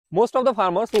Most of the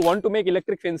farmers who want to make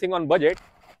electric fencing on budget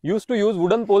used to use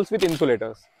wooden poles with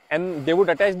insulators, and they would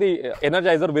attach the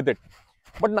energizer with it.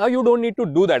 But now you don't need to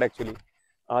do that actually.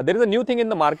 There is a new thing in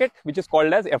the market which is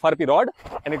called as FRP rod,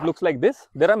 and it looks like this.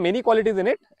 There are many qualities in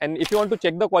it, and if you want to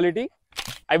check the quality,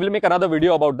 I will make another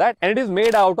video about that. And it is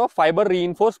made out of fiber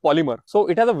reinforced polymer. So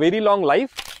it has a very long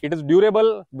life. It is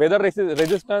durable, weather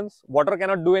resistance, water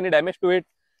cannot do any damage to it,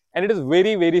 and it is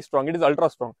very, very strong. It is ultra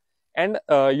strong. And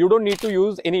you don't need to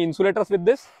use any insulators with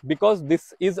this, because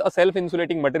this is a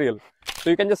self-insulating material. So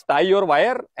you can just tie your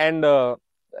wire and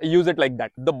use it like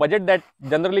that. The budget that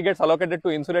generally gets allocated to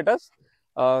insulators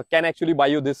can actually buy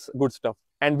you this good stuff.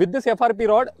 And with this FRP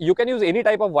rod, you can use any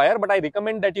type of wire, but I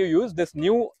recommend that you use this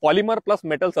new polymer plus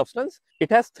metal substance. It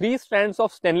has 3 strands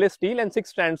of stainless steel and 6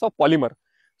 strands of polymer.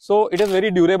 So it is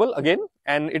very durable again,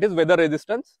 and it is weather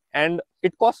resistant, and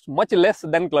it costs much less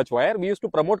than clutch wire. We used to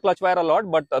promote clutch wire a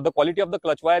lot, but the quality of the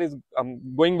clutch wire is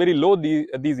going very low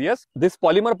these years. This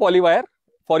polymer polywire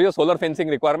for your solar fencing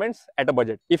requirements at a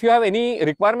budget. If you have any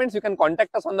requirements, you can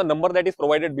contact us on the number that is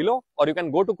provided below, or you can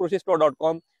go to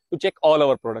crushystore.com to check all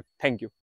our products. Thank you.